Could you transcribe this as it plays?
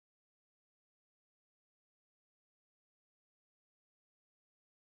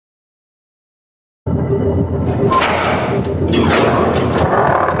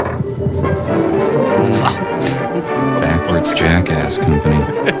Backwards jackass company.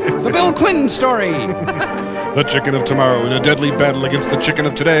 The Bill Clinton story. The chicken of tomorrow in a deadly battle against the chicken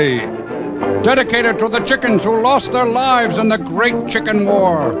of today. Dedicated to the chickens who lost their lives in the Great Chicken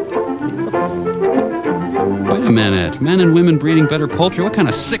War. Wait a minute. Men and women breeding better poultry? What kind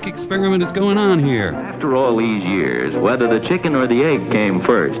of sick experiment is going on here? After all these years, whether the chicken or the egg came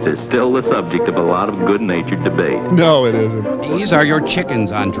first is still the subject of a lot of good-natured debate. No, it isn't. These are your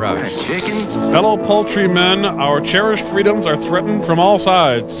chickens on drugs. Chickens? Fellow poultrymen, our cherished freedoms are threatened from all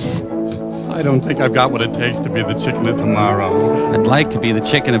sides. I don't think I've got what it takes to be the chicken of tomorrow. I'd like to be the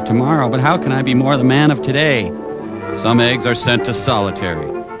chicken of tomorrow, but how can I be more the man of today? Some eggs are sent to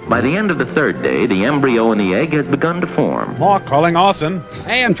solitary. By the end of the third day, the embryo in the egg has begun to form. Hawk calling Austin.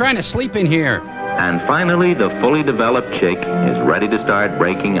 Hey, I'm trying to sleep in here. And finally, the fully developed chick is ready to start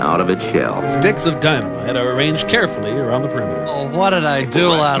breaking out of its shell. Sticks of dynamite are arranged carefully around the perimeter. Oh, what did I do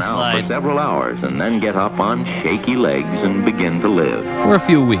last Now night? for several hours, and then get up on shaky legs and begin to live. For a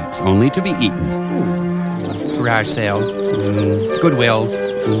few weeks, only to be eaten. Garage sale. Goodwill.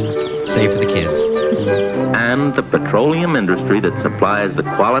 Save for the kids. And the petroleum industry that supplies the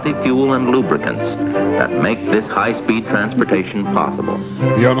quality fuel and lubricants that make this high-speed transportation possible.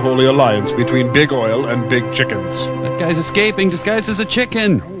 The unholy alliance between big oil and big chickens. That guy's escaping, disguised as a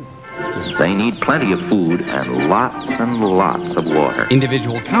chicken. They need plenty of food and lots of water.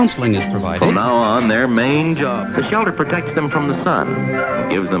 Individual counseling is provided. From now on, their main job, the shelter protects them from the sun, and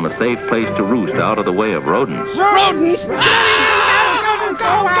gives them a safe place to roost out of the way of rodents. Rodents!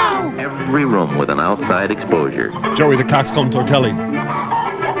 Go! Every room with an outside exposure. Joey the Coxcomb Tortelli.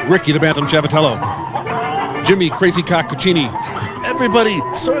 Ricky the Bantam Chavatello. Jimmy Crazy Cock Puccini. Everybody,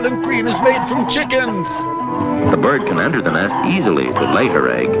 Soylent Green is made from chickens. The bird can enter the nest easily to lay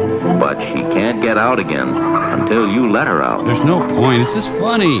her egg, but she can't get out again until you let her out. There's no point. It's just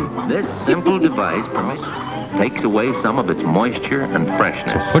funny. This simple device takes away some of its moisture and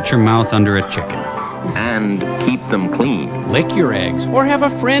freshness. Put your mouth under a chicken. And keep them clean. Lick your eggs, or have a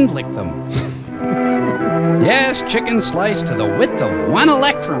friend lick them. Yes, chicken sliced to the width of 1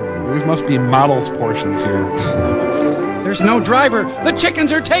 electron. These must be models portions here. There's no driver. The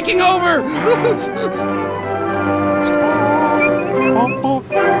chickens are taking over.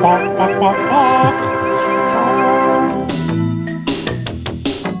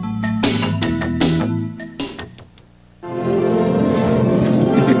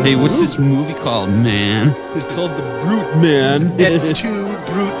 Hey, what's this movie called, man? It's called The Brute Man. That two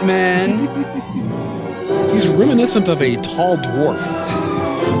brute man. He's reminiscent of a tall dwarf.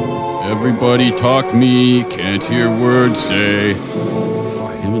 Everybody talk me, can't hear words say.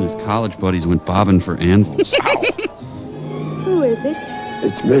 Boy, him and his college buddies went bobbing for anvils. Who is it?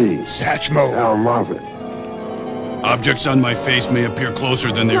 It's me, Satchmo. Al Moffat. Objects on my face may appear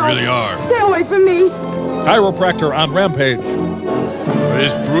closer than they really are. Stay away from me. Chiropractor on Rampage.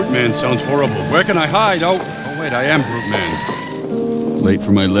 This Brute Man sounds horrible. Where can I hide? Oh, wait, I am Brute Man. Late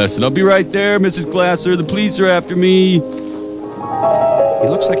for my lesson. I'll be right there, Mrs. Glasser. The police are after me. He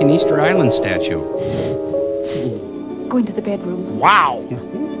looks like an Easter Island statue. Go into the bedroom. Wow.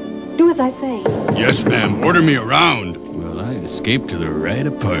 Do as I say. Yes, ma'am. Order me around. Well, I escaped to the right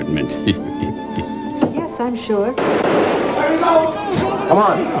apartment. Yes, I'm sure. Come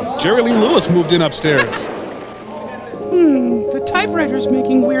on. Jerry Lee Lewis moved in upstairs. The typewriter's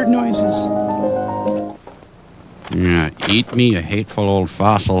making weird noises. Yeah, eat me, a hateful old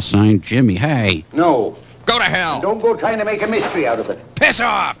fossil, signed Jimmy. Hey, No. go to hell. Don't go trying to make a mystery out of it. Piss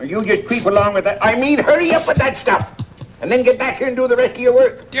off! Or you just creep along with that. I mean, hurry up with that stuff. And then get back here and do the rest of your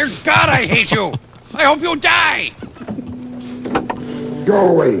work. Dear God, I hate you! I hope you die!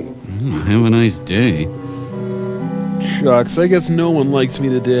 Go away. Have a nice day. Shucks, I guess no one likes me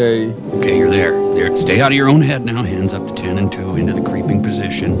today. Okay, you're there. There, stay out of your own head now. Hands up to 10 and 2, into the creeping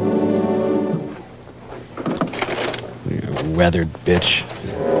position. You weathered bitch.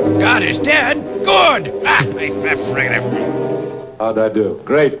 God is dead? Good! Ah, I friggin' How'd I do?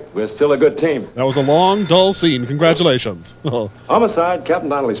 Great. We're still a good team. That was a long, dull scene. Congratulations. Homicide, Captain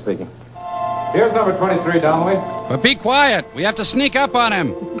Donnelly speaking. Here's number 23, Donnelly. But be quiet. We have to sneak up on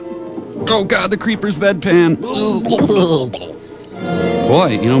him. Oh, God, the creeper's bedpan.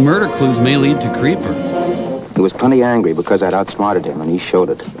 Boy, you know, murder clues may lead to creeper. He was plenty angry because I'd outsmarted him, and he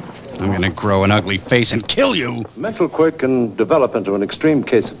showed it. I'm gonna grow an ugly face and kill you. Mental quirk can develop into an extreme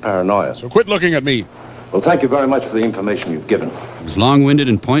case of paranoia. So quit looking at me. Well, thank you very much for the information you've given. It was long-winded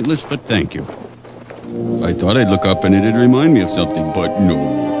and pointless, but thank you. I thought I'd look up and it'd remind me of something, but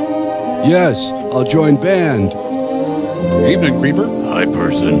no. Yes, I'll join band. Evening, creeper. Hi,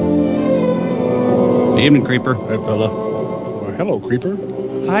 person. Evening, Creeper. Hey, fella. Well, hello, Creeper.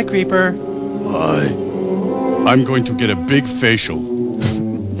 Hi, Creeper. Hi. I'm going to get a big facial.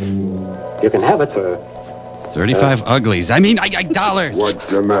 You can have it for 35 uglies. I mean, dollars. What's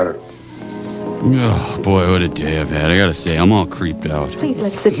the matter? Oh, boy, what a day I've had. I gotta say, I'm all creeped out. Please,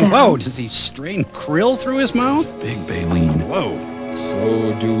 let's sit down. Whoa, does he strain krill through his mouth? Big baleen. Whoa.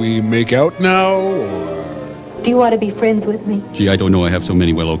 So, do we make out now, or...? Do you want to be friends with me? Gee, I don't know I have so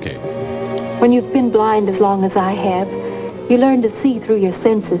many. Well, okay. When you've been blind as long as I have, you learn to see through your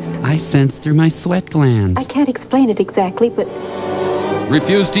senses. I sense through my sweat glands. I can't explain it exactly, but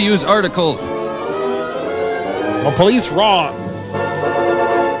Refuse to use articles. Well, police wrong.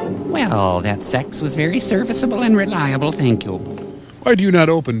 Well, that sex was very serviceable and reliable, thank you. Why do you not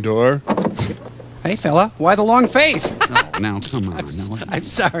open door? Hey, fella, why the long face? Oh, now, come on. No, I'm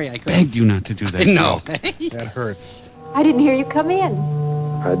sorry, I couldn't. begged you not to do that. No. That hurts. I didn't hear you come in.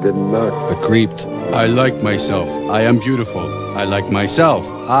 I did not. I creeped. I like myself. I am beautiful. I like myself.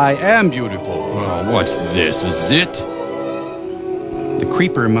 I am beautiful. Oh, what's this? A zit? The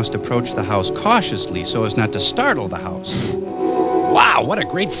creeper must approach the house cautiously so as not to startle the house. Wow, what a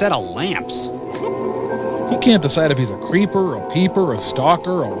great set of lamps. He can't decide if he's a creeper, a peeper, a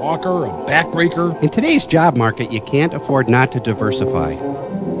stalker, a walker, a backbreaker. In today's job market, you can't afford not to diversify.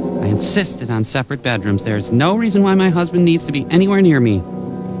 I insisted on separate bedrooms. There's no reason why my husband needs to be anywhere near me.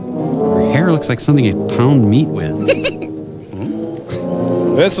 Her hair looks like something you'd pound meat with.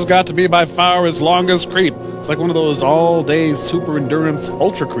 This has got to be by far his longest creep. It's like one of those all-day super endurance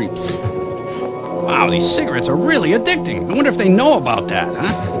ultra creeps. Wow, these cigarettes are really addicting. I wonder if they know about that,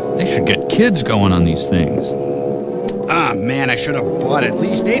 huh? They should get kids going on these things. Ah, man, I should have bought at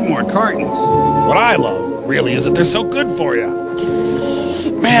least 8 more cartons. What I love, really, is that they're so good for you.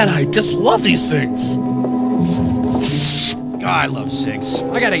 Man, I just love these things. Oh, I love cigs.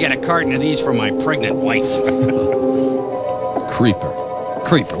 I gotta get a carton of these for my pregnant wife. Creeper.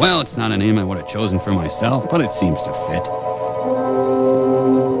 Creeper. Well, it's not a name I would have chosen for myself, but it seems to fit.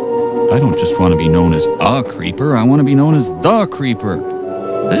 I don't just want to be known as a creeper. I want to be known as the creeper.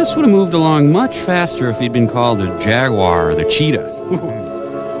 This would have moved along much faster if he'd been called the jaguar or the cheetah.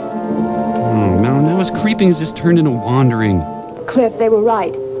 Oh, now his creeping has just turned into wandering. Cliff, they were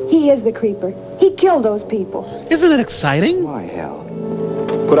right. He is the creeper. He killed those people. Isn't it exciting? Why, hell.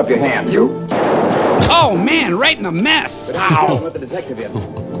 Put up your hands. You. Oh, man, right in the mess. Ow. Let the detective in.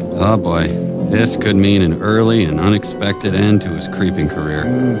 Oh, boy. This could mean an early and unexpected end to his creeping career.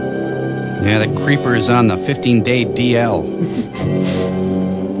 Yeah, the creeper is on the 15-day DL.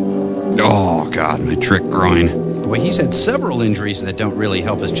 Oh, God, my trick groin. Boy, he's had several injuries that don't really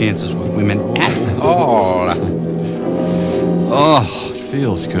help his chances with women at all. Oh, it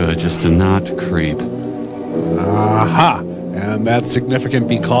feels good just to not creep. Aha. And that's significant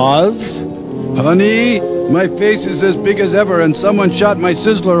because... Honey, my face is as big as ever and someone shot my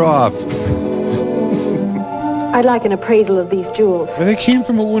sizzler off. I'd like an appraisal of these jewels. They came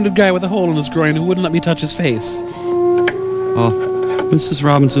from a wounded guy with a hole in his groin who wouldn't let me touch his face. Oh, Mrs.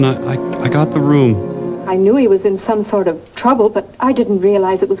 Robinson, I got the room. I knew he was in some sort of trouble, but I didn't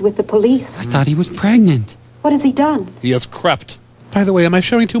realize it was with the police. I thought he was pregnant. What has he done? He has crept. By the way, am I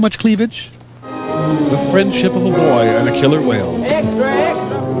showing too much cleavage? The friendship of a boy and a killer whale. Extra,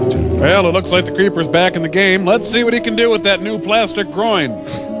 extra. Well, it looks like the creeper's back in the game. Let's see what he can do with that new plastic groin.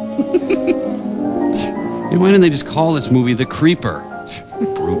 Why didn't they just call this movie The Creeper?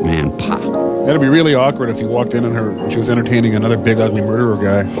 Brute man, pop. That'd be really awkward if you walked in and she was entertaining another big ugly murderer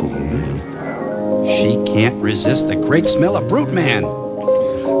guy. She can't resist the great smell of brute man.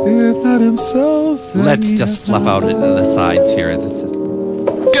 If not himself, Let's just fluff out into the sides here.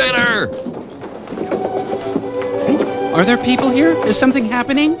 Get her! Are there people here? Is something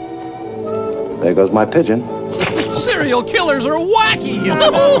happening? There goes my pigeon. Serial killers are wacky.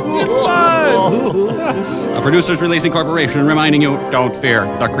 It's fun! A Producers Releasing Corporation reminding you, don't fear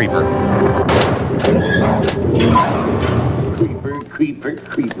the creeper. Creeper, creeper,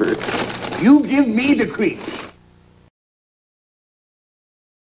 creeper. You give me the creeps.